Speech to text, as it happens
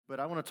But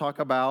I want to talk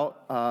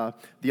about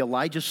the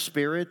Elijah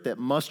spirit that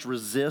must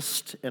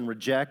resist and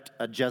reject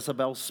a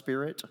Jezebel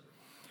spirit.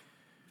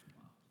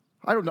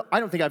 I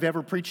don't think I've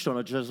ever preached on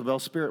a Jezebel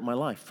spirit in my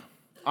life.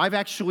 I've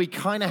actually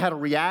kind of had a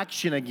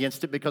reaction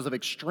against it because of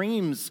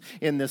extremes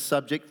in this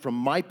subject from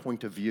my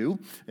point of view,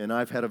 and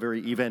I've had a very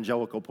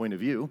evangelical point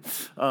of view.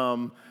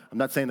 I'm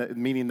not saying that,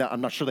 meaning that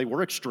I'm not sure they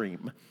were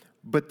extreme,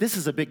 but this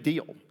is a big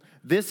deal.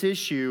 This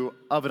issue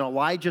of an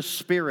Elijah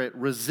spirit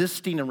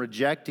resisting and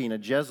rejecting a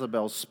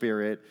Jezebel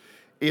spirit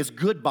is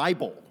good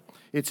Bible.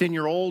 It's in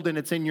your Old and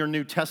it's in your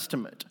New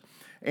Testament.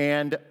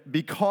 And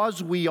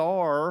because we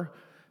are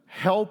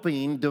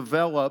helping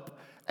develop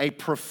a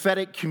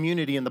prophetic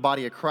community in the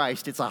body of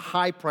Christ, it's a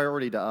high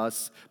priority to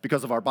us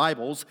because of our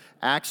Bibles.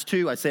 Acts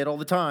 2, I say it all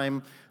the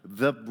time,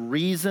 the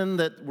reason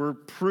that we're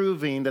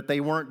proving that they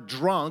weren't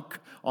drunk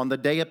on the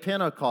day of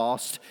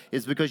Pentecost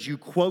is because you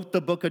quote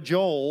the book of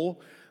Joel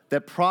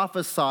that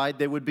prophesied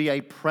there would be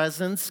a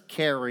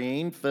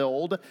presence-carrying,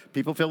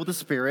 people filled with the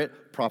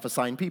Spirit,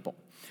 prophesying people.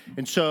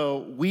 And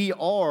so we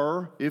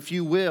are, if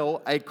you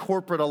will, a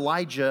corporate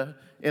Elijah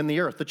in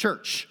the earth, the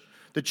church.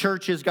 The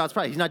church is God's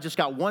prophet. He's not just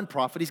got one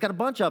prophet, he's got a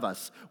bunch of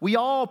us. We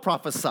all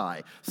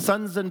prophesy,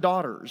 sons and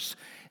daughters.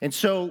 And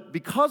so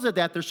because of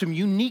that, there's some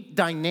unique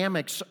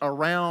dynamics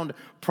around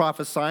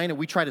prophesying, and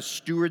we try to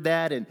steward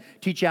that and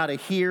teach you how to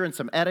hear and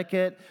some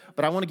etiquette.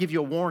 But I want to give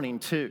you a warning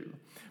too,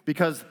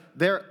 because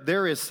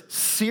there is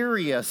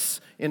serious,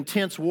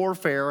 intense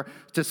warfare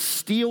to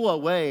steal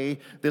away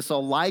this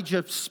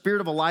Elijah, spirit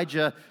of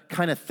Elijah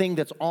kind of thing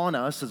that's on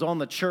us, is on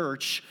the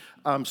church,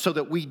 so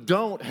that we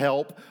don't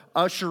help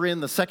usher in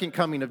the second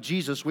coming of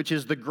Jesus, which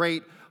is the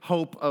great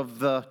hope of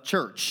the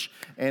church.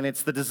 And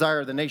it's the desire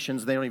of the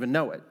nations. They don't even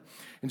know it.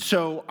 And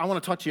so I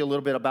want to talk to you a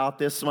little bit about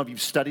this. Some of you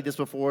have studied this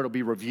before. It'll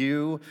be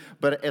review.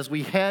 But as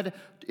we head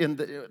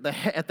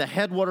at the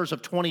headwaters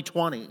of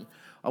 2020,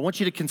 I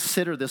want you to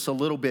consider this a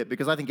little bit,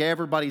 because I think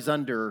everybody's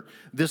under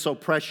this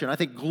oppression. I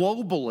think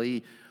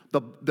globally,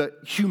 the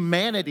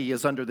humanity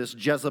is under this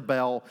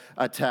Jezebel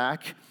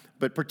attack,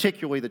 but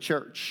particularly the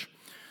church.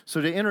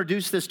 So to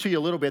introduce this to you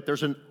a little bit,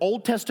 there's an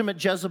Old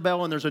Testament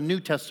Jezebel and there's a New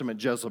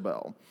Testament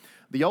Jezebel.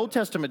 The Old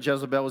Testament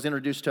Jezebel was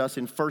introduced to us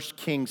in 1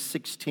 Kings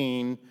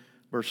 16,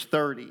 verse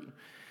 30.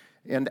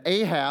 And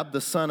Ahab, the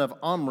son of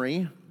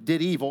Omri,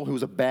 did evil,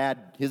 his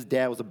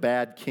dad was a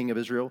bad king of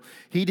Israel.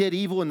 He did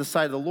evil in the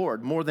sight of the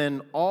Lord, more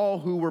than all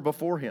who were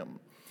before him.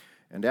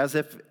 And as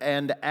if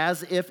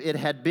it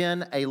had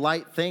been a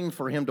light thing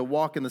for him to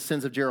walk in the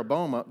sins of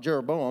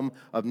Jeroboam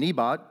of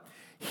Nebat,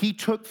 he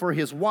took for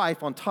his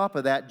wife, on top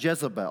of that,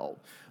 Jezebel,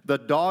 the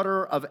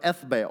daughter of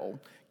Ethbaal,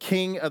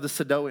 king of the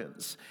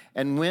Sidonians,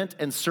 and went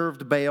and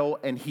served Baal,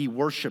 and he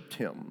worshiped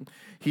him.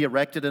 He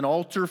erected an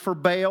altar for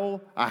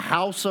Baal, a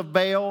house of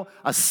Baal,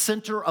 a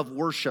center of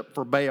worship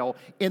for Baal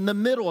in the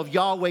middle of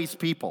Yahweh's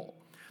people.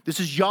 This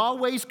is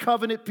Yahweh's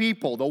covenant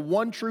people, the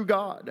one true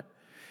God.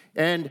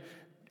 And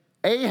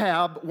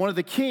Ahab, one of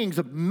the kings,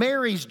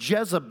 marries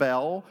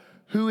Jezebel,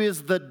 who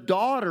is the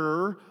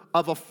daughter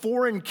of a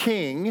foreign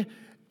king.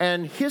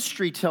 And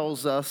history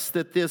tells us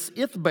that this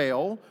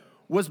Ithbaal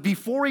was,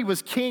 before he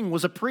was king,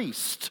 was a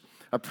priest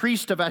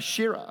of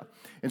Asherah.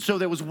 And so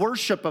there was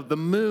worship of the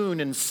moon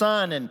and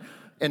sun, and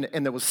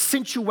there was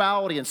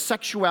sensuality and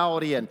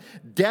sexuality and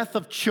death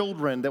of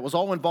children that was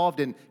all involved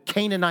in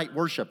Canaanite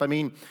worship. I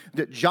mean,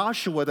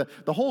 Joshua,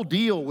 the whole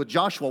deal with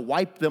Joshua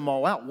wiped them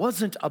all out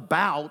wasn't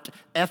about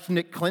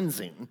ethnic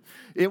cleansing.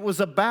 It was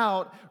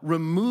about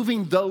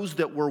removing those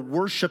that were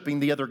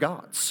worshiping the other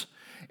gods.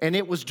 And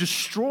it was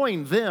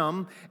destroying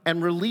them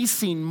and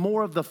releasing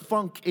more of the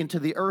funk into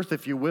the earth,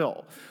 if you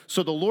will.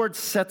 So the Lord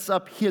sets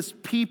up his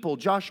people,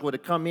 Joshua, to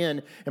come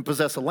in and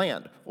possess a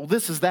land. Well,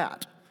 this is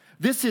that.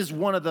 This is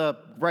one of the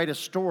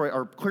brightest story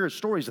or clearest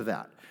stories of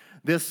that.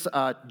 This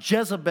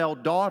Jezebel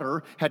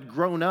daughter had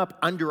grown up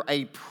under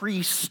a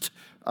priest,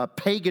 a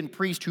pagan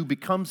priest who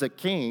becomes a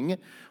king,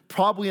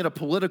 probably in a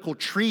political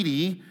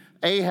treaty.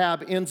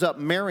 Ahab ends up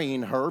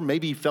marrying her.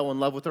 Maybe he fell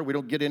in love with her. We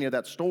don't get any of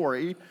that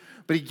story.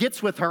 But he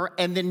gets with her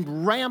and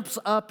then ramps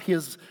up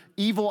his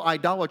evil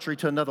idolatry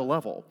to another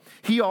level.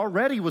 He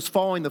already was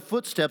following the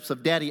footsteps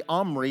of Daddy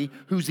Omri,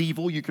 who's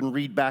evil. You can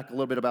read back a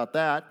little bit about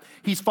that.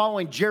 He's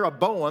following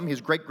Jeroboam,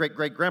 his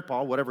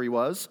great-great-great-grandpa, whatever he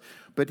was.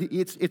 But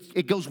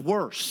it goes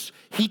worse.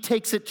 He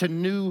takes it to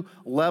new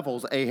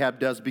levels, Ahab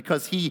does,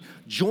 because he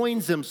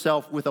joins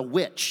himself with a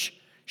witch.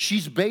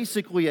 She's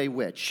basically a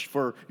witch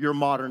for your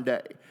modern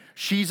day.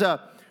 She's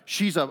a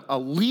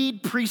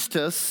lead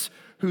priestess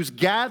who's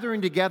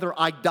gathering together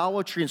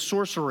idolatry and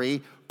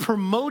sorcery,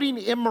 promoting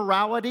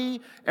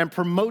immorality and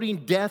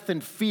promoting death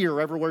and fear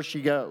everywhere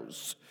she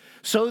goes,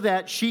 so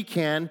that she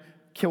can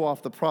kill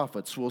off the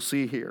prophets. We'll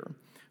see here. It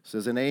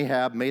says, and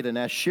Ahab made an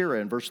Asherah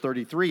in verse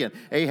 33, and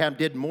Ahab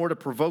did more to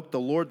provoke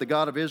the Lord, the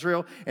God of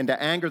Israel, and to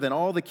anger than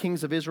all the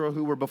kings of Israel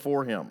who were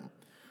before him.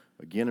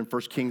 Again, in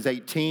 1 Kings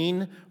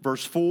 18,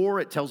 verse 4,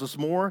 it tells us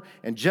more.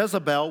 And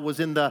Jezebel was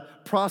in the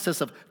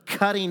process of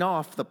cutting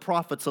off the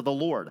prophets of the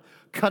Lord,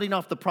 cutting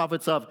off the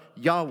prophets of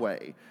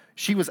Yahweh.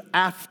 She was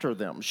after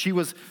them. She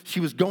was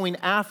going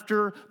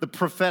after the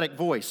prophetic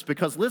voice.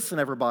 Because listen,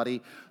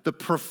 everybody, the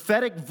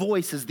prophetic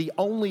voice is the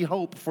only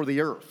hope for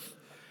the earth.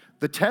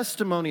 The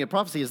testimony of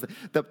prophecy is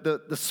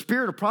the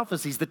spirit of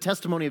prophecy is the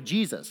testimony of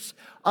Jesus.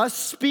 Us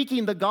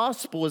speaking the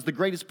gospel is the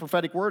greatest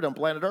prophetic word on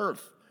planet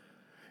Earth.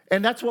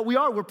 And that's what we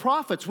are. We're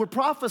prophets. We're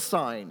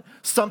prophesying.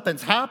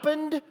 Something's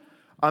happened.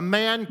 A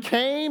man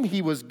came.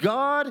 He was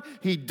God.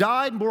 He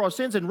died and bore our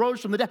sins and rose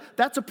from the dead.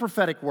 That's a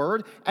prophetic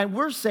word. And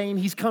we're saying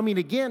he's coming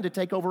again to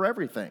take over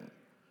everything.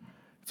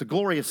 It's a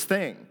glorious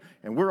thing.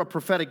 And we're a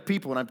prophetic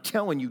people. And I'm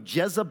telling you,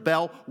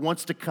 Jezebel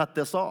wants to cut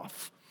this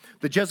off.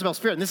 The Jezebel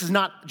spirit, and this is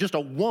not just a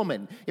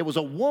woman. It was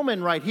a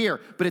woman right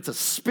here, but it's a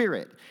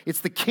spirit.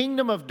 It's the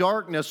kingdom of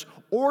darkness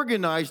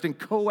organized and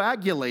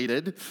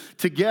coagulated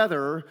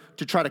together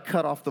to try to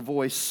cut off the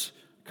voice,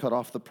 cut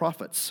off the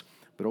prophets.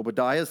 But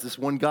Obadiah is this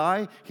one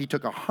guy. He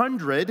took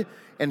 100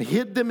 and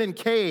hid them in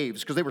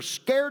caves because they were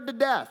scared to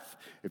death.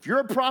 If you're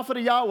a prophet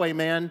of Yahweh,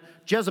 man,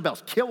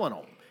 Jezebel's killing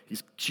them.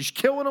 She's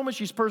killing them and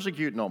she's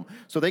persecuting them.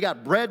 So they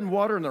got bread and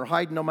water and they're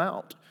hiding them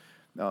out.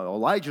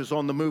 Elijah's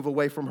on the move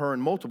away from her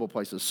in multiple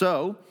places.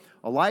 So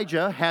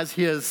Elijah has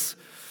his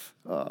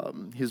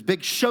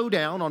big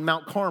showdown on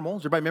Mount Carmel.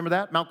 Does everybody remember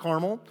that? Mount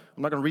Carmel.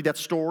 I'm not going to read that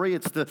story.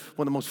 It's one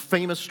of the most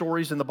famous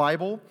stories in the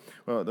Bible.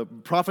 The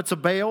prophets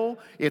of Baal.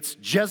 It's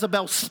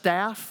Jezebel's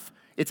staff.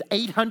 It's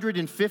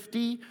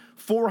 850,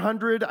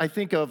 400, I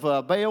think, of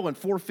Baal and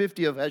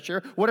 450 of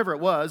Asher, whatever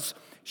it was.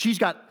 She's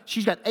got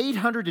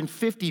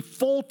 850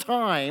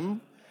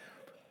 full-time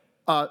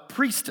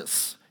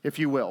priestess, if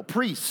you will,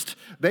 priest.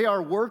 They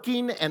are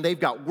working and they've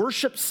got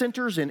worship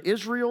centers in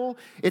Israel.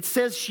 It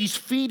says she's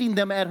feeding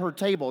them at her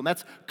table. And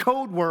that's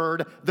code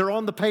word, they're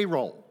on the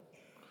payroll.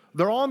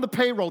 They're on the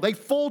payroll. They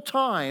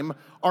full-time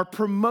are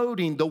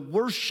promoting the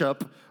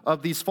worship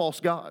of these false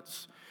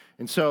gods.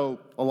 And so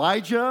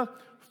Elijah,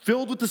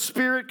 filled with the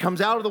Spirit,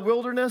 comes out of the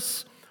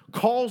wilderness,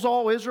 calls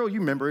all Israel. You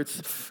remember,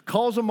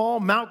 calls them all,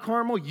 Mount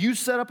Carmel. You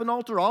set up an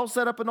altar, I'll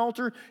set up an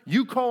altar.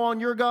 You call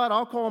on your God,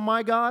 I'll call on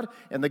my God.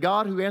 And the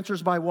God who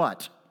answers by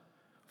what?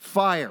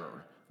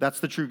 Fire. That's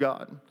the true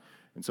God.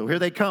 And so here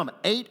they come.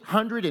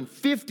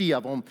 850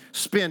 of them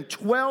spend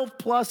 12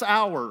 plus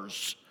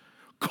hours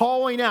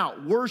calling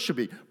out,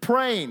 worshiping,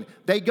 praying.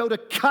 They go to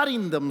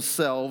cutting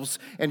themselves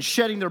and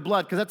shedding their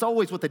blood, because that's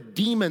always what the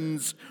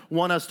demons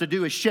want us to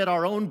do, is shed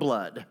our own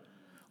blood.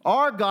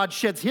 Our God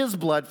sheds his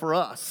blood for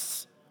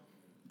us.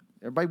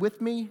 Everybody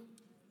with me?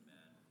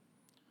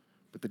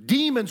 But the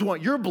demons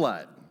want your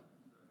blood.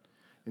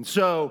 And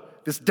so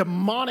this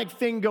demonic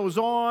thing goes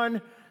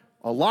on.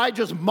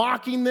 Elijah's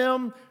mocking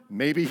them.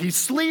 Maybe he's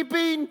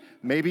sleeping.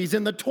 Maybe he's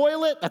in the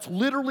toilet. That's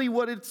literally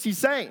what he's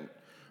saying.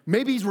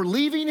 Maybe he's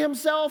relieving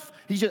himself.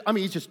 He's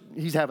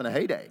having a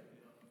heyday.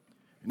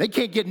 And they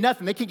can't get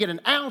nothing. They can't get an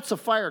ounce of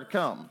fire to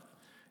come.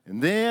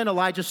 And then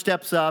Elijah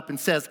steps up and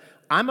says,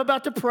 I'm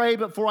about to pray,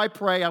 but before I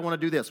pray, I want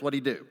to do this. What'd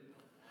he do?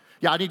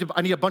 Yeah, I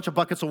need a bunch of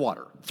buckets of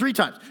water. 3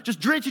 times. Just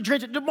drench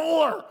it.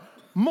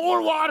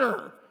 More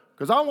water.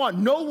 Because I want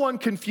no one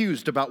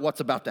confused about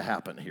what's about to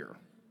happen here.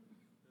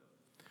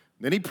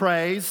 Then he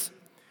prays,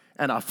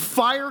 and a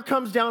fire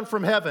comes down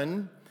from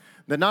heaven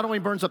that not only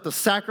burns up the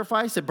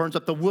sacrifice, it burns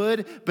up the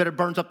wood, but it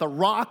burns up the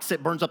rocks,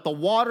 it burns up the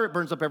water, it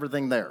burns up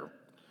everything there.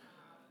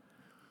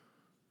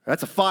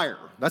 That's a fire.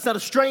 That's not a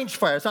strange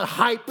fire. It's not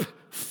hype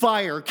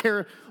fire.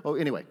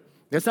 Anyway,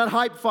 it's not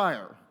hype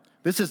fire.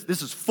 This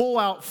is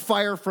full-out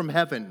fire from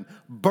heaven,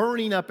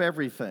 burning up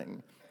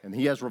everything. And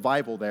he has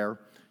revival there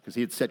because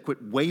he had said,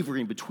 quit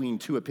wavering between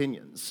two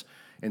opinions.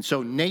 And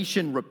so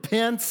nation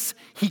repents.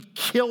 He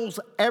kills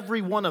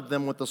every one of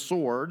them with the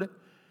sword.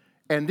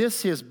 And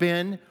this has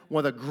been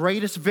one of the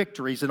greatest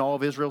victories in all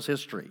of Israel's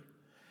history.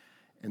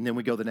 And then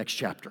we go to the next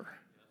chapter.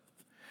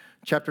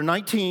 Chapter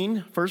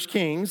 19, 1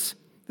 Kings.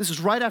 This is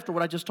right after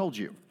what I just told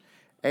you.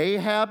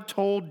 Ahab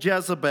told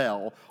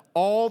Jezebel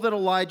all that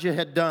Elijah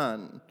had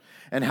done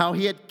and how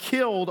he had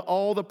killed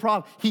all the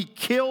prophets. He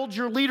killed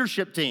your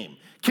leadership team.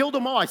 Killed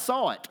them all. I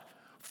saw it.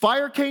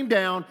 Fire came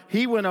down,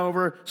 he went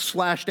over,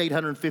 slashed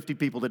 850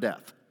 people to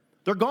death.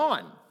 They're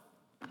gone.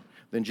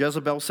 Then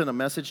Jezebel sent a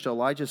message to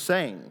Elijah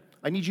saying,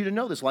 I need you to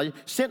know this, Elijah.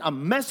 Sent a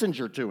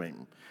messenger to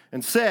him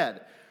and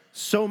said,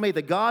 so may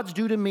the gods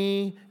do to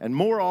me, and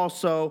more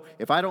also,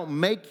 if I don't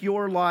make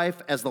your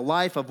life as the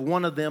life of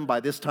one of them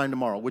by this time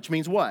tomorrow. Which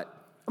means what?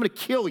 I'm going to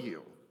kill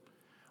you.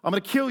 I'm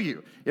going to kill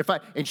you.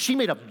 And she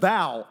made a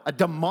vow, a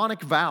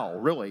demonic vow,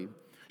 really.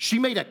 She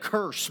made a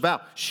curse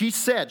vow. She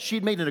said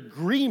she'd made an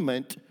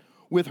agreement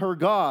with her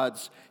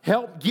gods,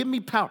 give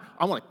me power.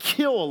 I want to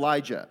kill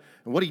Elijah.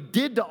 And what he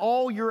did to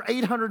all your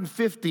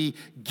 850,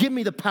 give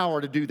me the power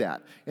to do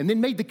that. And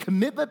then made the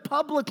commitment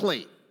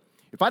publicly.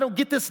 If I don't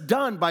get this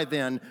done by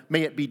then,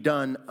 may it be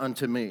done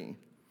unto me.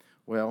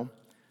 Well,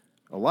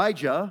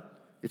 Elijah,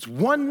 it's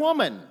one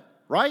woman,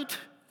 right?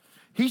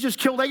 He's just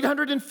killed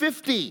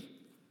 850.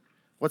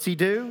 What's he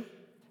do?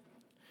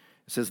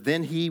 It says,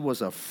 then he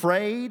was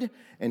afraid,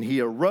 and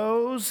he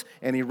arose,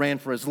 and he ran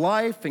for his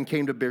life, and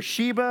came to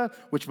Beersheba,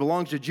 which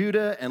belongs to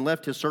Judah, and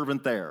left his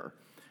servant there.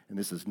 and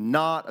this is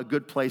not a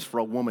good place for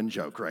a woman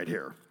joke right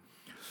here.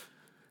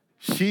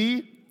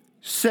 She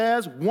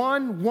says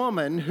one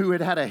woman who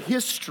had a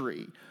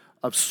history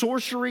of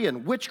sorcery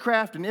and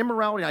witchcraft and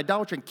immorality and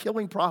idolatry and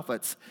killing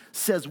prophets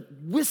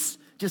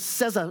just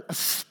says a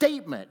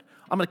statement,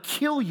 I'm going to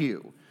kill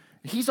you.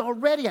 He's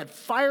already had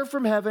fire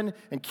from heaven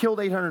and killed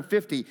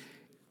 850.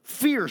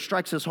 Fear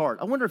strikes his heart.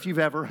 I wonder if you've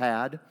ever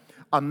had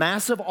a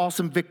massive,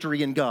 awesome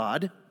victory in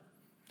God.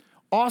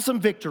 Awesome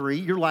victory.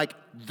 You're like,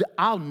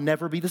 I'll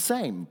never be the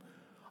same.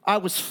 I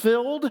was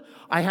filled.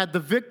 I had the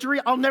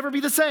victory. I'll never be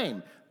the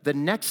same. The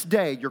next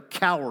day, you're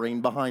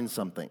cowering behind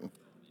something.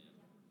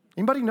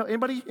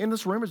 Anybody in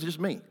this room, or is it just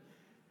me?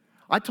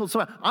 I told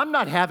someone, I'm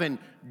not having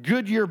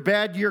good year,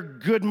 bad year,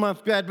 good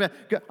month, bad.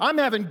 I'm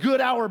having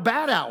good hour,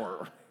 bad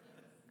hour.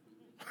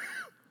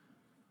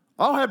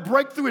 I'll have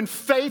breakthrough in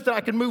faith that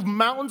I can move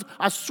mountains.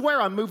 I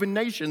swear I'm moving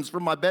nations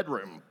from my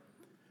bedroom.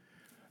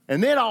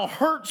 And then I'll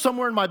hurt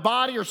somewhere in my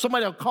body, or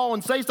somebody will call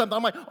and say something.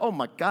 I'm like, oh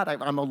my God,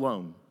 I'm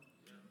alone.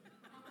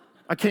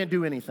 I can't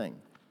do anything.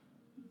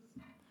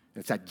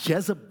 It's that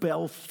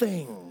Jezebel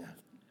thing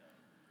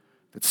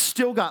that's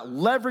still got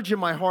leverage in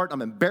my heart.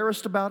 I'm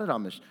embarrassed about it.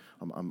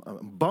 I'm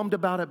bummed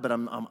about it, but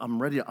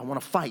I'm ready. I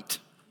want to fight.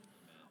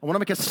 I want to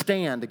make a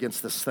stand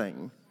against this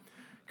thing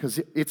because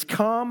it's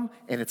come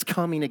and it's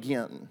coming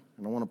again.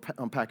 And I want to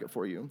unpack it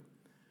for you.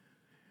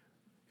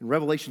 In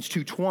Revelations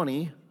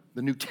 2:20,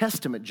 the New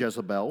Testament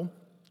Jezebel,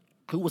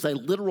 who was a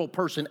literal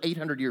person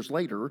 800 years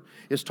later,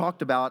 is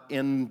talked about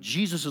in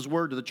Jesus'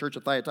 word to the church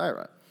of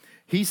Thyatira.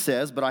 He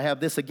says, but I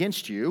have this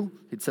against you.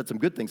 He'd said some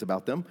good things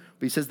about them,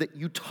 but he says that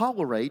you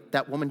tolerate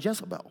that woman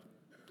Jezebel,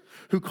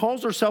 who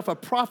calls herself a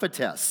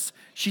prophetess.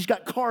 She's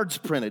got cards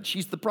printed.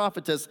 She's the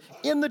prophetess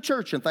in the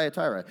church in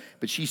Thyatira,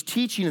 but she's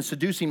teaching and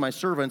seducing my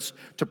servants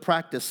to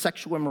practice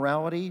sexual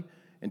immorality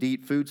and to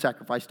eat food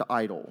sacrificed to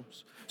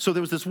idols. So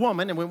there was this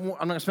woman, and I'm not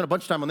going to spend a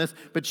bunch of time on this,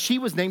 but she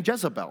was named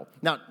Jezebel.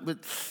 Now,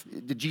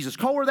 did Jesus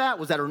call her that?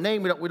 Was that her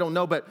name? We don't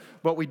know, but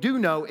what we do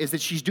know is that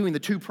she's doing the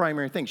two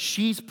primary things.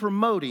 She's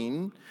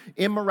promoting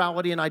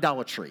immorality and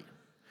idolatry,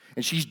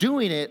 and she's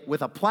doing it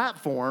with a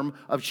platform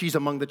of she's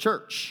among the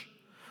church,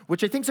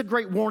 which I think is a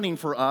great warning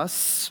for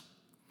us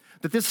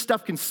that this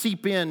stuff can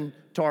seep in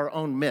to our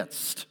own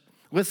midst.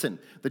 Listen,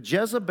 the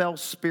Jezebel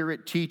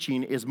spirit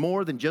teaching is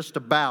more than just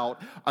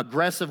about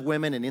aggressive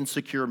women and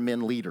insecure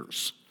men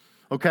leaders.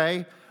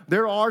 Okay?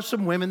 There are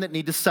some women that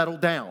need to settle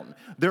down.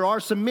 There are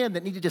some men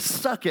that need to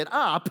just suck it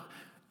up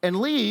and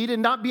lead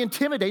and not be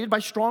intimidated by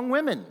strong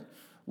women.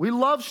 We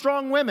love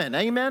strong women.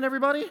 Amen,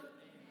 everybody?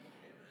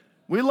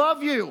 We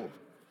love you.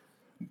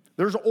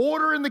 There's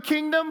order in the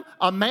kingdom.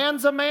 A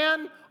man's a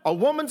man. A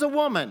woman's a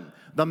woman.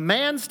 The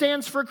man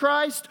stands for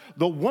Christ.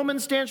 The woman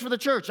stands for the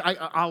church.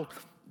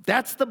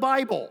 That's the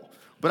Bible.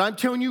 But I'm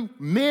telling you,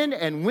 men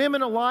and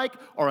women alike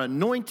are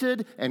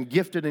anointed and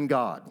gifted in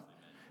God.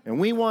 And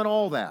we want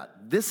all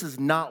that. This is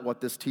not what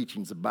this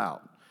teaching's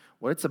about.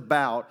 What it's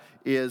about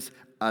is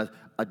a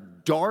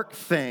dark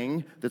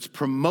thing that's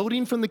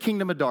promoting from the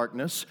kingdom of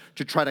darkness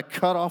to try to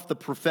cut off the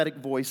prophetic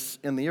voice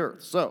in the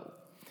earth. So,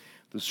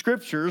 the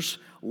scriptures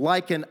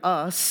liken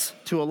us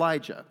to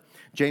Elijah.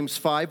 James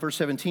 5, verse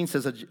 17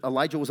 says that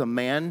Elijah was a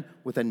man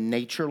with a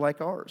nature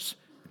like ours.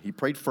 He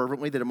prayed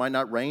fervently that it might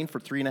not rain for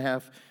 3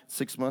 years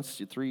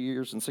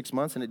and 6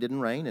 months, and it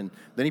didn't rain. And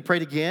then he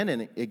prayed again,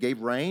 and it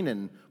gave rain.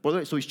 And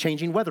so he's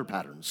changing weather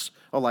patterns,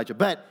 Elijah.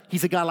 But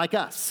he's a guy like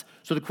us.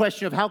 So the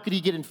question of how could he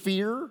get in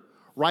fear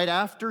right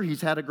after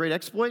he's had a great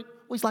exploit?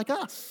 Well, he's like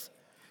us.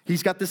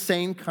 He's got the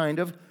same kind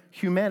of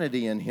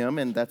humanity in him,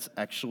 and that's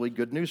actually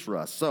good news for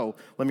us. So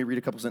let me read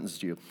a couple sentences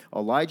to you.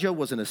 Elijah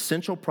was an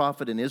essential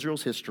prophet in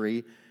Israel's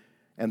history,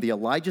 and the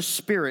Elijah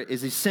spirit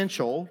is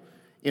essential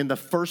in the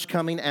first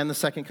coming and the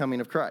second coming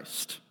of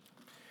Christ.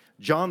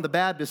 John the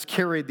Baptist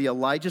carried the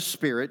Elijah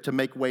spirit to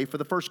make way for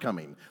the first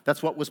coming.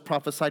 That's what was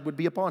prophesied would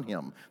be upon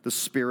him, the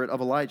spirit of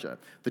Elijah.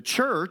 The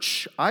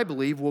church, I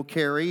believe, will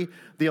carry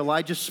the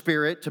Elijah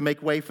spirit to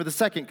make way for the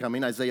second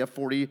coming, Isaiah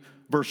 40,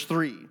 verse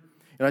 3.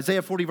 In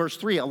Isaiah 40, verse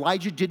 3,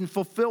 Elijah didn't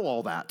fulfill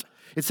all that.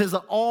 It says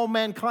that all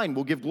mankind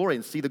will give glory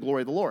and see the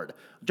glory of the Lord.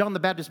 John the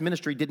Baptist's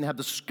ministry didn't have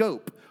the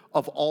scope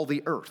of all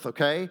the earth,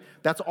 okay?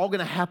 That's all going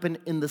to happen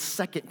in the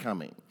second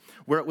coming.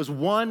 Where it was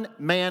one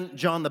man,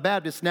 John the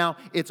Baptist, now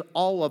it's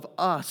all of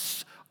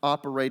us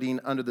operating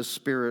under the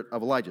spirit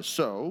of Elijah.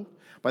 So,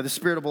 by the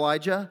spirit of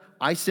Elijah,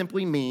 I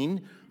simply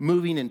mean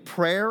moving in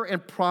prayer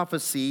and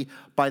prophecy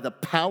by the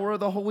power of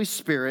the Holy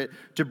Spirit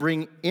to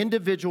bring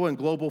individual and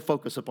global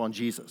focus upon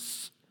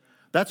Jesus.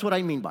 That's what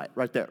I mean by it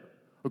right there,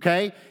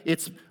 okay?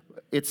 It's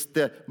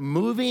the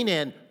moving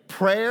in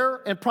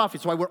prayer and prophecy.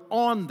 That's why we're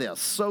on this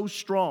so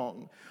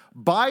strong.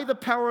 By the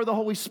power of the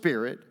Holy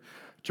Spirit,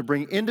 to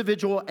bring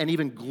individual and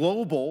even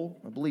global,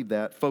 I believe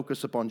that,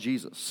 focus upon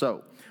Jesus.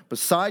 So,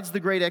 besides the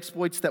great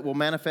exploits that will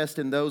manifest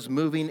in those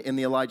moving in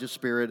the Elijah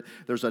spirit,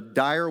 there's a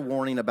dire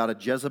warning about a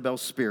Jezebel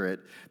spirit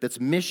that's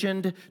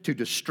missioned to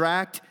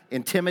distract,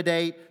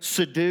 intimidate,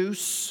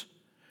 seduce,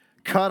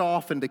 cut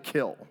off, and to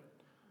kill.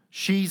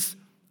 She's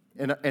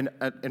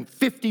in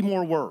 50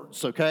 more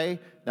words, okay?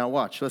 Now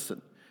watch,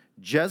 listen.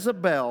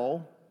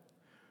 Jezebel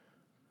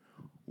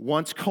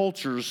wants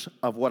cultures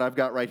of what I've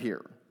got right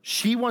here.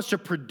 She wants to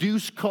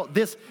produce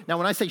this. Now,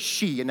 when I say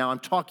she, and now I'm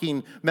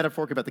talking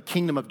metaphorically about the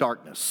kingdom of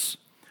darkness.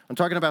 I'm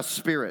talking about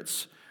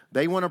spirits.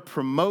 They want to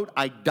promote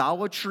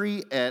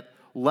idolatry at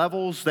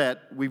levels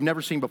that we've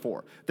never seen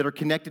before, that are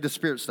connected to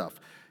spirit stuff.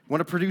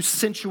 Want to produce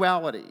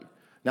sensuality.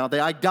 Now,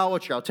 the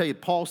idolatry, I'll tell you,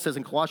 Paul says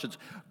in Colossians,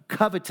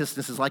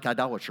 covetousness is like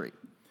idolatry.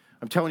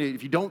 I'm telling you,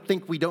 if you don't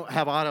think we don't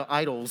have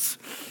idols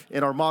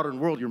in our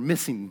modern world, you're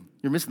missing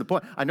the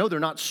point. I know they're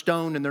not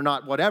stoned and they're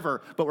not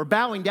whatever, but we're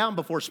bowing down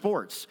before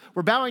sports.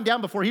 We're bowing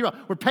down before heroes.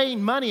 We're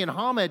paying money and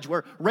homage.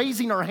 We're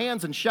raising our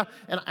hands and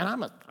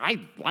I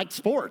like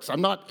sports.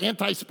 I'm not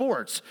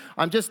anti-sports.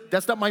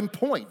 That's not my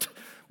point.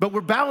 But we're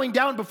bowing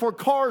down before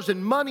cars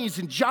and monies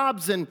and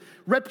jobs and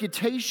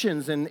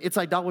reputations, and it's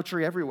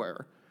idolatry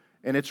everywhere.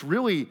 And it's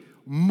really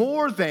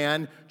more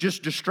than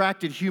just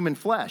distracted human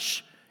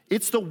flesh.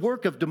 It's the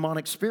work of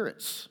demonic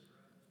spirits.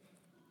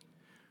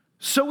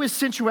 So is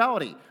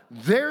sensuality.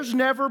 There's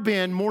never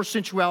been more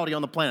sensuality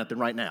on the planet than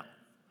right now.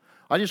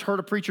 I just heard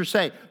a preacher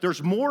say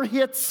there's more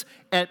hits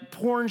at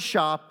porn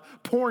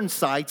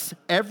sites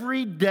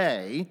every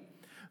day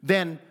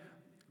than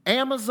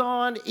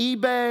Amazon,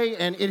 eBay,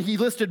 and he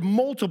listed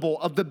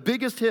multiple of the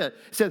biggest hit.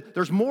 He said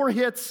there's more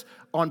hits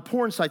on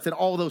porn sites than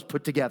all of those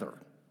put together.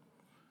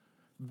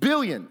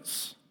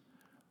 Billions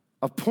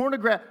of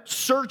pornographic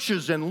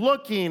searches and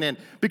looking, and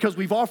because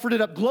we've offered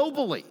it up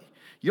globally.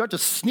 You have to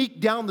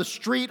sneak down the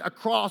street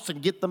across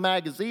and get the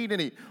magazine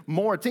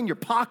anymore. It's in your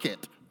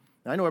pocket.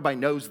 Now, I know everybody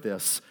knows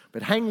this,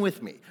 but hang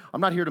with me. I'm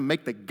not here to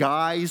make the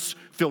guys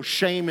feel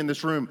shame in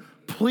this room.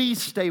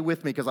 Please stay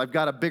with me because I've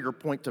got a bigger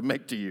point to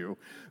make to you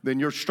than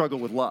your struggle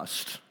with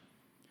lust.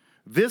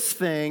 This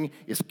thing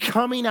is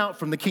coming out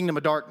from the kingdom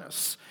of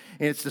darkness,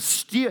 and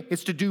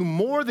it's to do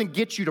more than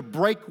get you to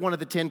break one of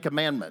the 10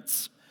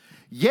 commandments.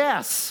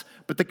 Yes,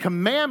 but the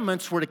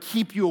commandments were to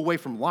keep you away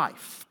from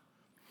life,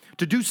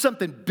 to do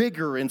something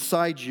bigger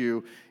inside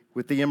you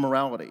with the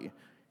immorality.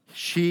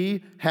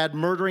 She had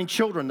murdering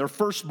children, their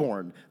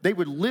firstborn. They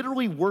would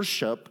literally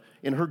worship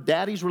in her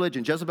daddy's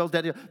religion, Jezebel's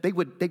daddy. They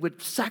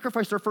would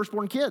sacrifice their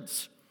firstborn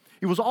kids.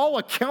 It was all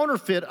a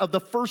counterfeit of the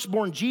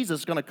firstborn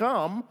Jesus going to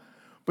come,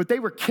 but they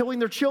were killing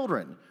their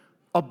children.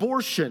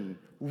 Abortion,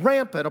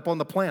 rampant upon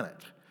the planet.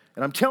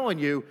 And I'm telling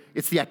you,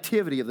 it's the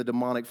activity of the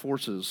demonic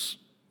forces.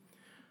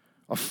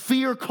 A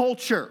fear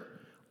culture.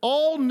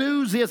 All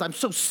news is, I'm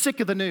so sick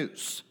of the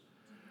news.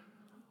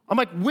 I'm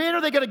like, when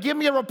are they going to give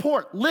me a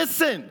report?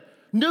 Listen,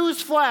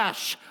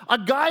 newsflash, a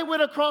guy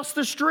went across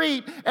the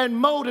street and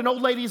mowed an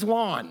old lady's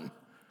lawn.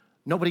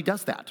 Nobody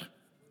does that.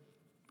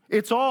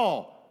 It's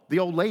all, the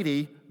old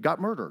lady got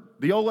murdered.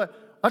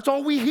 That's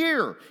all we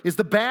hear is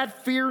the bad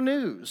fear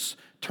news.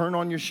 Turn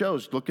on your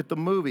shows, look at the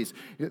movies.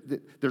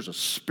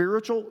 There's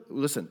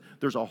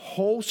there's a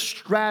whole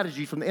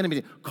strategy from the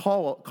enemy to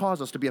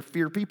cause us to be a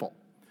fear people.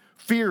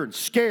 Fear and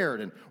scared,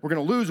 and we're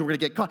going to lose, and we're going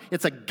to get caught.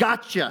 It's a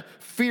gotcha,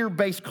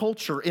 fear-based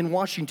culture in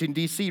Washington,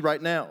 D.C.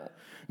 right now.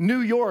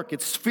 New York,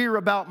 it's fear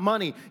about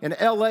money. In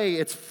L.A.,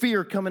 it's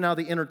fear coming out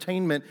of the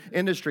entertainment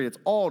industry. It's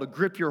all to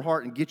grip your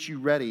heart and get you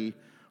ready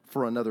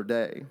for another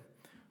day.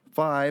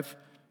 5,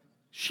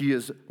 she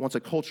wants a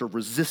culture of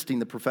resisting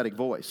the prophetic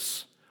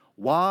voice.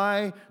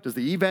 Why does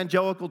the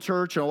evangelical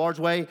church, in a large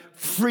way,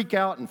 freak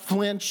out and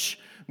flinch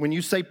when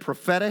you say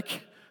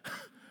prophetic?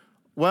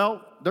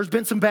 Well, there's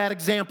been some bad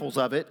examples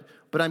of it,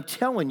 but I'm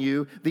telling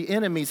you, the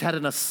enemies had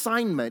an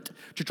assignment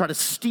to try to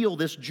steal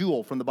this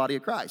jewel from the body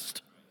of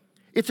Christ.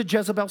 It's a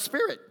Jezebel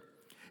spirit.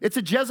 It's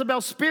a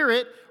Jezebel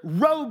spirit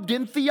robed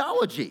in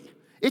theology.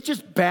 It's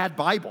just bad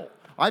Bible.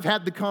 I've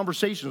had the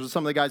conversations with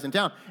some of the guys in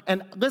town.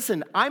 And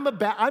listen, I'm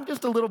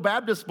just a little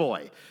Baptist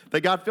boy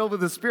that got filled with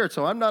the Spirit,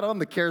 so I'm not on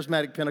the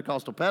charismatic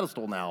Pentecostal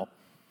pedestal now.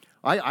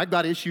 I've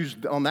got issues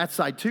on that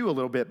side too a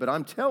little bit, but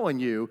I'm telling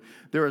you,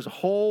 there is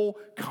whole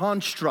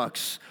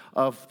constructs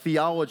of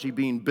theology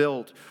being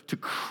built to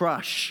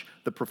crush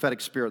the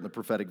prophetic spirit and the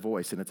prophetic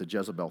voice, and it's a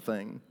Jezebel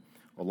thing.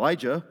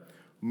 Elijah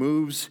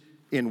moves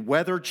in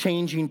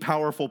weather-changing,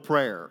 powerful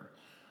prayer.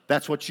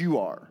 That's what you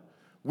are.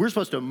 We're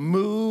supposed to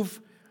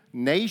move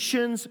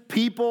nations,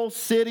 people,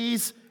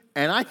 cities,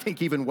 and I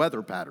think even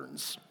weather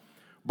patterns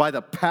by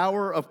the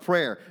power of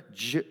prayer.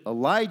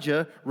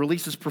 Elijah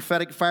releases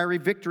prophetic fiery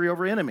victory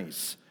over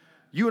enemies.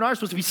 You and I are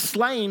supposed to be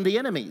slaying the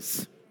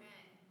enemies.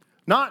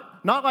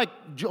 Not like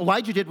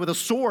Elijah did with a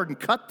sword and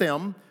cut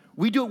them.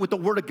 We do it with the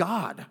Word of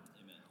God. Amen.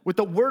 With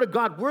the Word of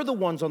God, we're the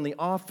ones on the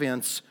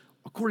offense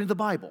according to the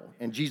Bible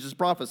and Jesus'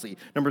 prophecy.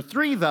 Number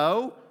 3,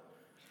 though,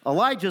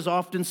 Elijah's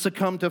often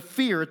succumbed to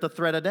fear at the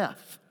threat of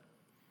death.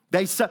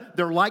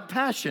 They're like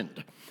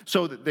passioned.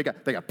 So they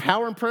got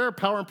power in prayer,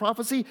 power in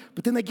prophecy,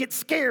 but then they get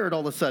scared all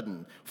of a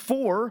sudden.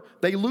 4,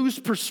 they lose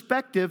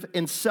perspective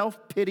in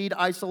self-pitied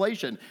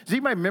isolation. Does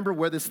anybody remember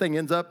where this thing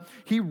ends up?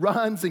 He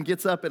runs and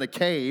gets up in a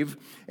cave,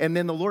 and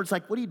then the Lord's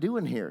like, what are you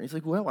doing here? He's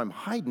like, well, I'm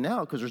hiding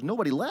out because there's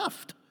nobody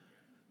left.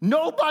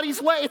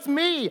 Nobody's left. It's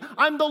me.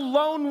 I'm the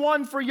lone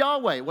one for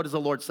Yahweh. What does the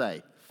Lord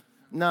say?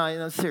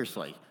 No,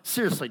 seriously.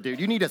 Seriously, dude,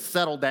 you need to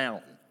settle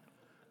down.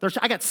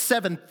 I got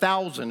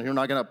 7,000 who are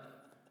not going to.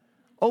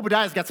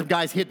 Obadiah's got some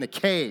guys hid in a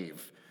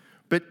cave.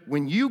 But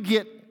when you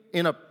get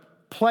in a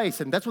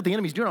place, and that's what the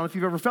enemy's doing, I don't know if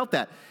you've ever felt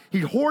that. He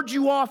hoards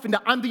you off into,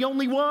 I'm the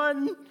only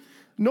one.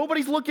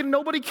 Nobody's looking,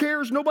 nobody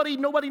cares, nobody.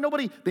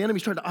 The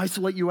enemy's trying to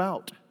isolate you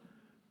out.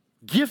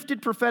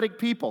 Gifted prophetic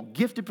people,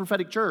 gifted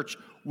prophetic church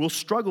will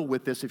struggle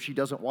with this if she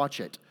doesn't watch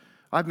it.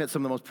 I've met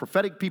some of the most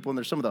prophetic people, and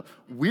they're some of the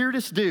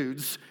weirdest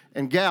dudes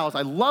and gals.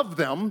 I love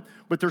them,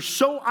 but they're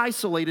so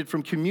isolated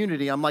from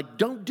community. I'm like,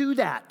 don't do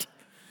that.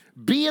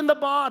 Be in the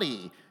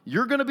body.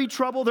 You're going to be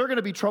trouble. They're going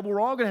to be trouble.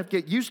 We're all going to have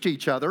to get used to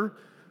each other,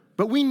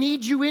 but we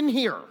need you in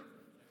here.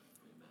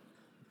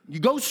 You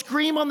go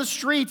scream on the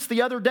streets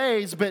the other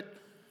days, but,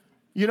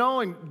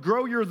 and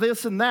grow your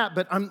this and that,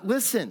 but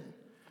listen,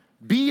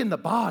 be in the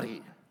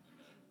body.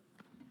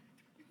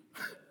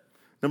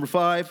 Number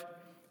 5,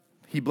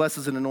 he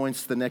blesses and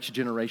anoints the next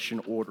generation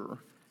order.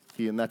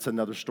 And that's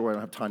another story I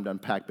don't have time to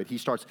unpack, but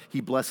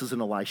he blesses an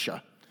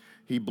Elisha.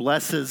 He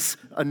blesses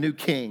a new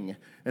king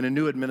and a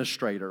new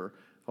administrator.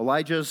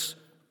 Elijah's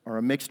are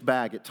a mixed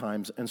bag at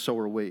times, and so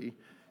are we.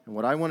 And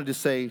what I wanted to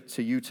say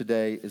to you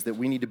today is that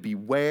we need to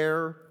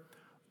beware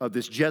of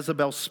this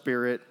Jezebel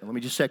spirit. And let me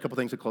just say a couple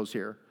things to close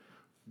here.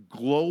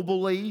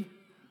 Globally,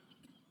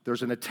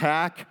 there's an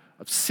attack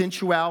of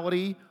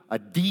sensuality, a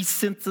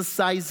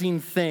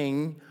desensitizing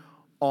thing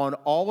on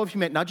all of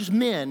humanity, not just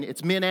men,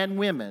 it's men and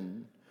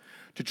women,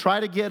 to try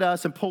to get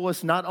us and pull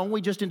us not only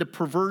just into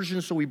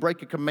perversion so we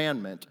break a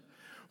commandment,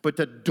 but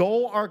to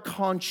dull our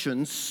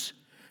conscience,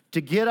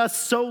 to get us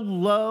so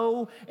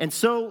low and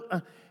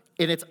and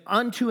it's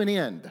unto an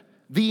end.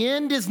 The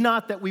end is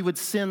not that we would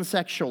sin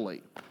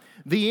sexually.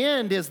 The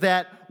end is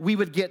that we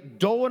would get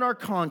dull in our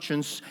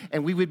conscience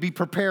and we would be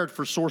prepared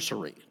for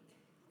sorcery.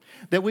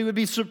 That we would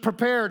be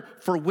prepared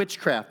for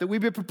witchcraft. That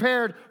we'd be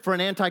prepared for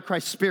an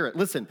antichrist spirit.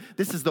 Listen,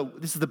 this is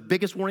the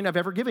biggest warning I've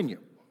ever given you.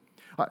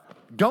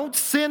 Don't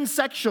sin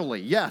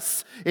sexually.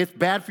 Yes, it's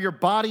bad for your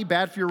body,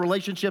 bad for your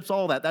relationships,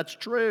 all that. That's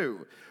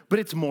true. But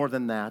it's more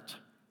than that.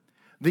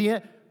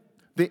 The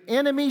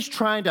enemy's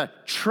trying to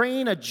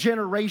train a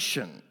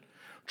generation,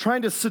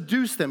 trying to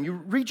seduce them. You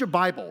read your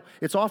Bible,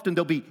 it's often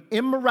there'll be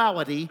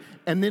immorality,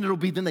 and then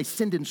then they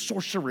send in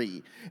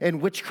sorcery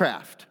and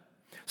witchcraft.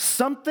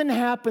 Something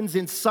happens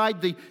inside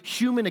the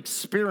human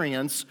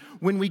experience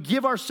when we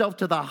give ourselves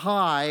to the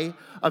high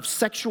of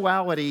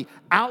sexuality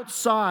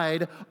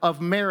outside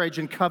of marriage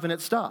and covenant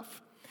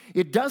stuff.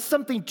 It does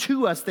something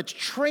to us that's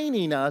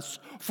training us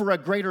for a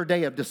greater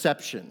day of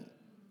deception.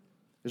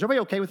 Is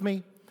everybody okay with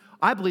me?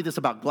 I believe this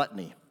about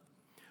gluttony.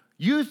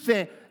 You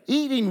think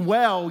eating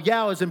well,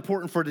 is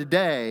important for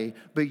today,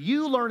 but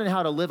you learning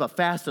how to live a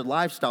fasted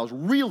lifestyle is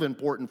real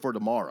important for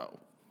tomorrow.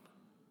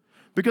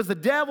 Because the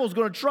devil's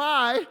going to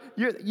try,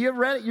 you're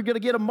ready, you're going to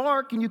get a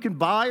mark and you can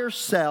buy or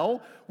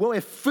sell. Well,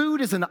 if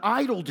food is an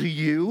idol to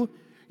you,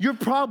 you're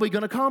probably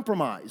going to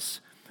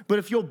compromise. But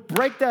if you'll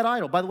break that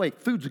idol, by the way,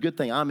 food's a good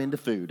thing. I'm into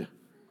food.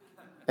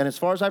 And as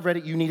far as I've read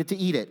it, you needed to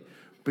eat it.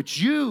 But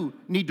you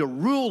need to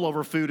rule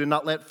over food and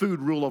not let food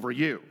rule over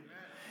you.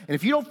 And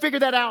if you don't figure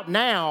that out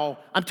now,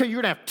 I'm telling you,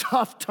 you're going to have a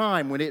tough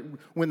time when it's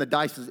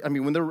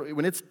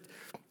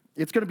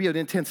going to be an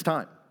intense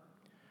time.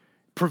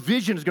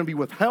 Provision is going to be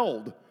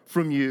withheld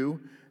from you,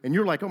 and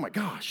you're like, oh my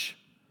gosh,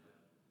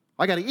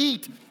 I got to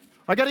eat.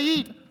 I got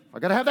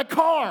to have that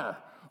car.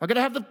 I got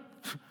to have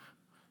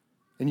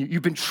and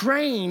you've been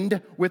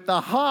trained with the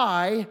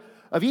high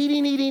of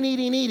eating,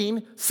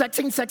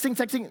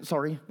 sexing,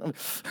 sorry.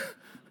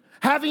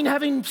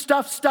 having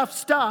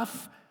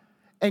stuff,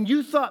 and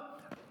you thought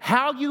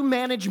how you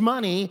manage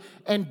money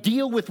and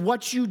deal with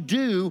what you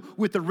do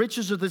with the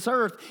riches of this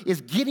earth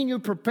is getting you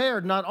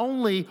prepared not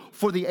only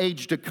for the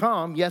age to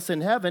come, yes,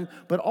 in heaven,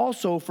 but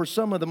also for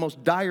some of the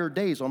most dire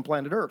days on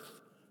planet Earth.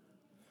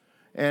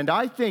 And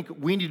I think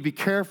we need to be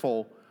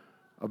careful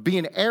of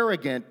being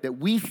arrogant that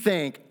we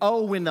think,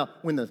 when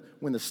the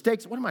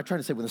stakes, what am I trying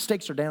to say? When the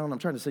stakes are down, I'm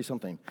trying to say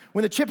something.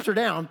 When the chips are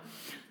down,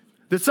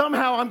 that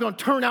somehow I'm going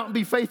to turn out and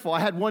be faithful. I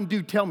had one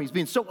dude tell me he's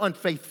being so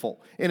unfaithful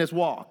in his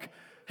walk.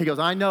 He goes,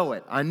 I know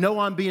it. I know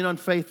I'm being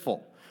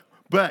unfaithful.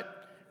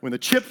 But when the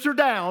chips are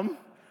down,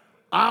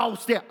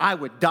 I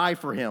would die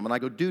for him. And I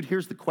go, dude,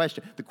 here's the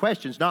question. The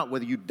question's not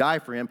whether you die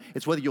for him.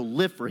 It's whether you'll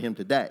live for him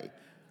today.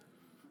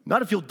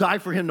 Not if you'll die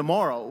for him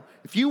tomorrow.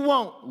 If you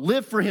won't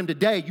live for him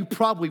today, you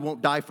probably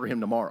won't die for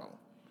him tomorrow.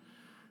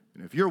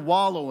 And if you're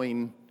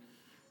wallowing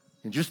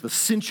in just the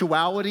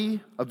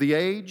sensuality of the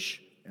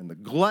age and the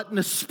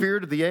gluttonous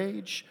spirit of the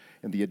age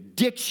and the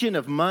addiction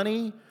of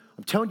money,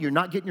 I'm telling you, you're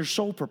not getting your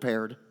soul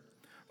prepared.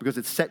 Because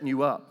it's setting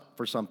you up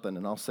for something.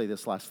 And I'll say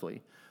this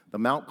lastly. The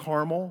Mount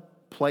Carmel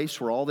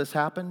place where all this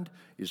happened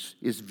is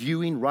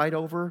viewing right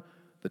over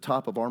the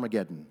top of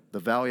Armageddon, the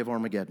valley of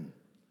Armageddon.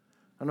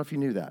 I don't know if you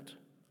knew that.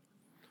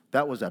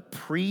 That was a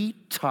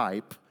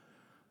pre-type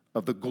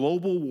of the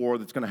global war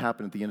that's going to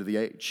happen at the end of the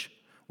age.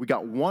 We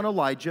got one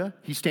Elijah.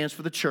 He stands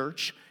for the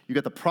church. You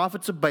got the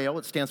prophets of Baal.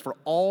 It stands for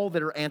all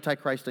that are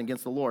antichrist and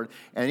against the Lord.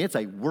 And it's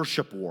a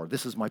worship war.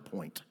 This is my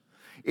point.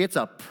 It's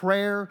a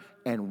prayer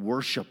and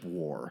worship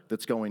war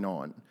that's going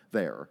on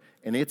there.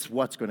 And it's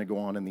what's going to go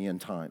on in the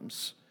end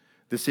times.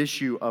 This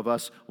issue of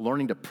us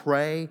learning to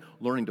pray,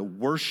 learning to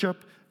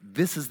worship,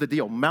 this is the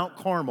deal. Mount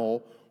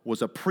Carmel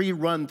was a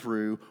pre-run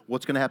through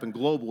what's going to happen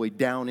globally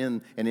down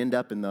in and end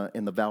up in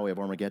the valley of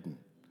Armageddon.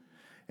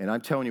 And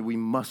I'm telling you, we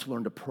must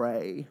learn to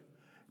pray.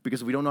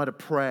 Because if we don't know how to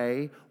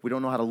pray, we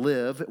don't know how to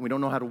live, and we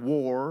don't know how to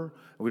war,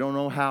 and we don't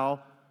know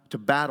how to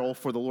battle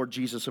for the Lord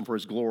Jesus and for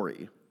his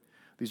glory.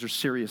 These are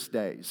serious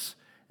days.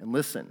 And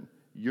listen,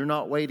 you're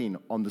not waiting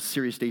on the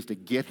serious days to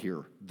get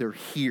here. They're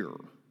here.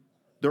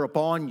 They're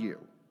upon you.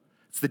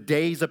 It's the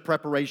days of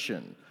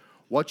preparation.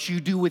 What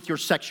you do with your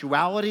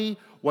sexuality,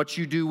 what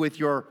you do with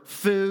your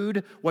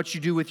food, what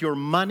you do with your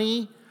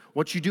money,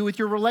 what you do with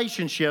your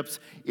relationships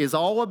is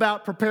all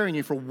about preparing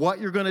you for what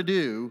you're going to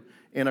do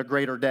in a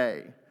greater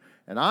day.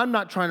 And I'm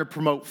not trying to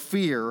promote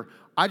fear.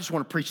 I just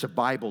want to preach the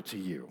Bible to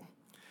you.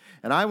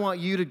 And I want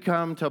you to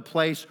come to a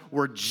place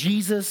where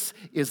Jesus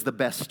is the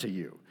best to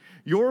you.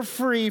 You're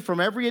free from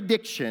every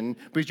addiction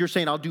because you're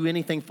saying, I'll do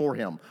anything for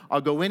him.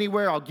 I'll go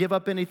anywhere. I'll give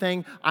up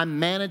anything. I'm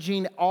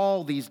managing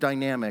all these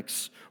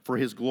dynamics for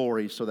his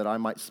glory so that I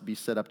might be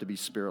set up to be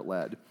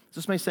spirit-led. Does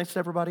this make sense to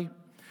everybody?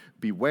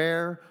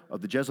 Beware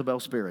of the Jezebel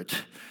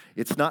spirit.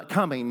 It's not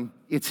coming.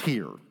 It's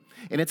here.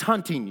 And it's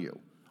hunting you.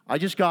 I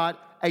just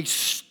got a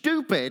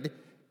stupid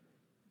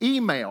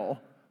email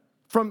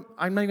from,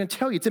 I'm not even going to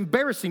tell you, it's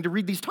embarrassing to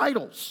read these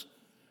titles.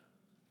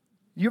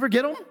 You ever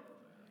get them?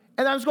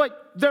 And I was like,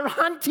 they're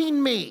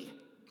hunting me.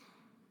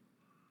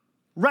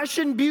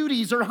 Russian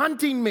beauties are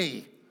hunting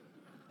me.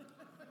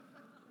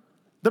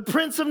 The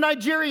Prince of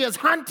Nigeria is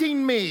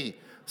hunting me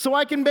so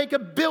I can make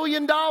 $1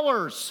 billion.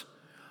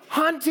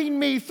 Hunting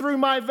me through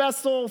my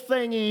vessel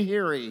thingy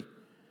here.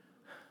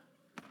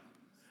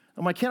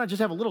 I'm like, can't I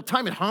just have a little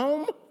time at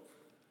home?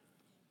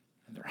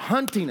 And they're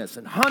hunting us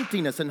and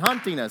hunting us and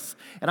hunting us.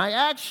 And I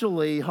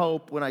actually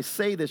hope when I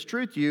say this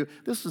truth to you,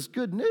 this is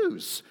good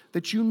news,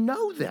 that you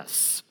know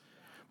this.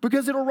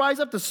 Because it'll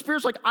rise up. The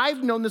Spirit's like,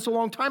 I've known this a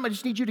long time. I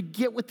just need you to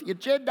get with the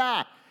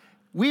agenda.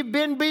 We've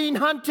been being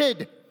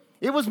hunted.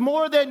 It was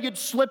more than you'd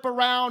slip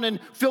around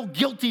and feel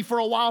guilty for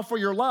a while for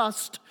your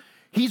lust.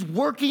 He's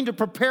working to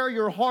prepare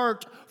your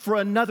heart for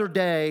another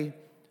day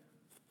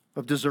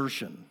of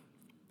desertion.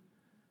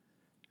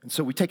 And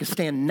so we take a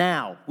stand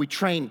now. We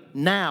train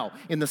now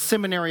in the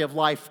seminary of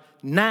life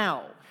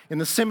now, in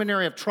the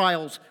seminary of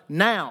trials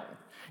now,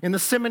 in the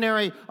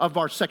seminary of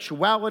our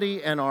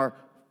sexuality and our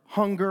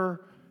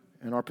hunger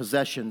and our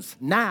possessions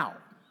now,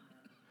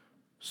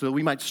 so that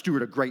we might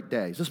steward a great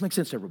day. Does this make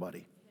sense to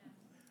everybody?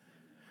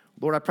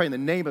 Lord, I pray in the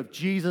name of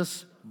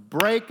Jesus,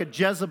 break a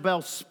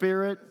Jezebel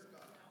spirit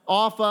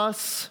off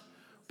us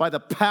by the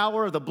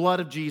power of the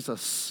blood of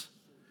Jesus.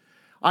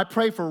 I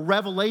pray for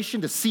revelation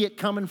to see it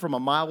coming from a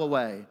mile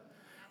away.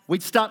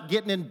 We'd stop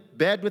getting in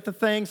bed with the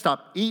thing,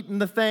 stop eating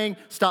the thing,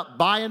 stop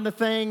buying the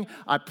thing.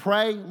 I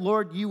pray,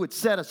 Lord, you would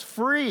set us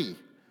free.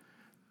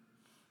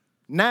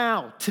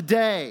 Now,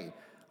 today,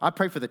 I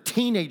pray for the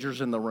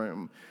teenagers in the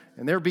room,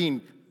 and they're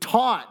being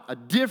taught a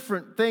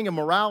different thing in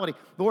morality.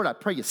 Lord, I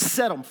pray you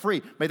set them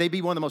free. May they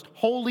be one of the most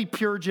holy,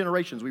 pure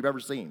generations we've ever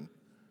seen,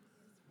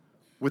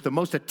 with the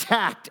most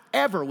attacked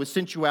ever with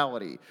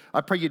sensuality. I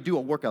pray you do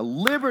a work of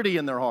liberty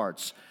in their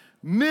hearts.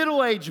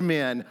 Middle-aged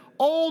men,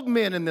 old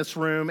men in this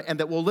room, and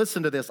that will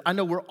listen to this. I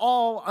know we're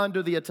all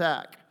under the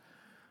attack.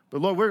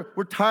 But Lord,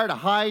 we're tired of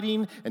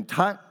hiding and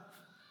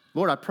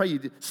Lord, I pray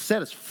you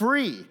set us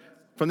free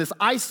from this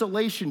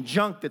isolation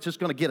junk that's just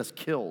going to get us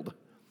killed.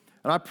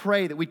 And I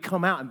pray that we'd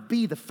come out and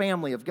be the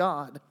family of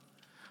God,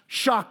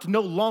 shocked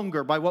no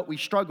longer by what we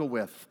struggle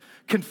with,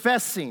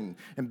 confessing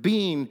and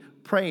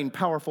praying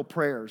powerful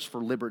prayers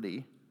for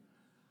liberty.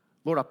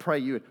 Lord, I pray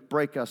you would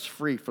break us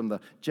free from the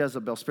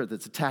Jezebel spirit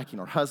that's attacking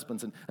our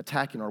husbands and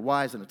attacking our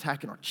wives and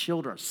attacking our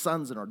children, our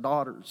sons and our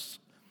daughters.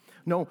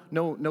 No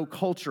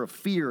culture of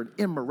fear and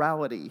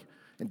immorality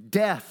and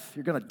death.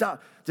 You're going to die.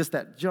 Just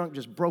that junk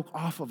just broke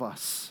off of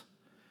us.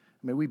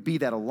 May we be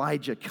that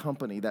Elijah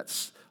company,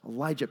 that's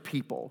Elijah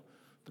people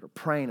that are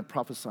praying and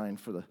prophesying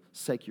for the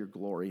sake of your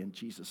glory in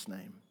Jesus'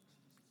 name.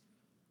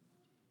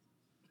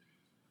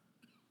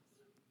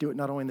 Do it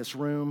not only in this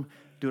room,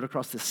 do it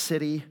across the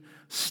city,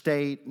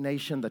 state,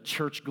 nation, the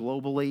church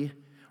globally.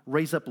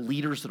 Raise up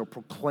leaders that will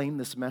proclaim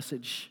this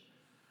message.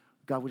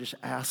 God, we're just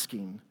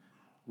asking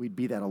we'd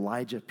be that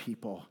Elijah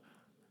people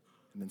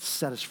and then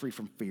set us free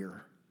from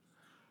fear.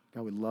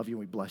 God, we love you and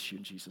we bless you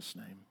in Jesus'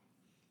 name.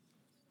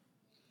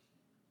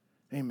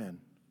 Amen.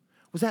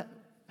 Was that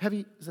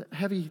heavy? Is that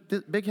heavy,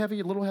 big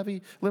heavy, little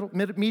heavy,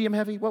 medium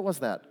heavy? What was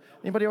that?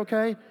 Anybody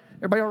okay?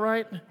 Everybody all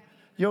right?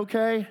 You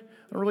okay?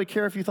 I don't really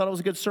care if you thought it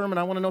was a good sermon.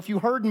 I want to know if you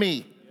heard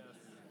me.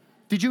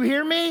 Did you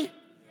hear me?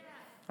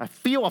 I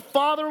feel a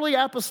fatherly,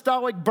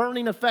 apostolic,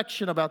 burning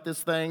affection about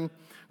this thing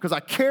because I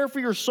care for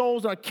your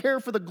souls and I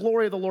care for the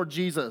glory of the Lord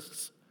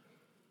Jesus.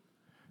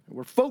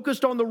 We're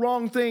focused on the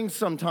wrong things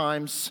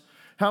sometimes.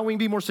 How we can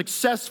be more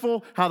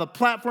successful, how the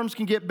platforms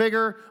can get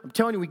bigger. I'm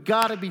telling you, we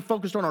got to be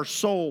focused on our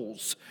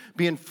souls,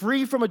 being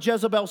free from a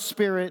Jezebel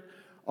spirit,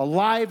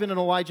 alive in an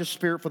Elijah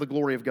spirit for the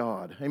glory of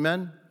God.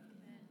 Amen?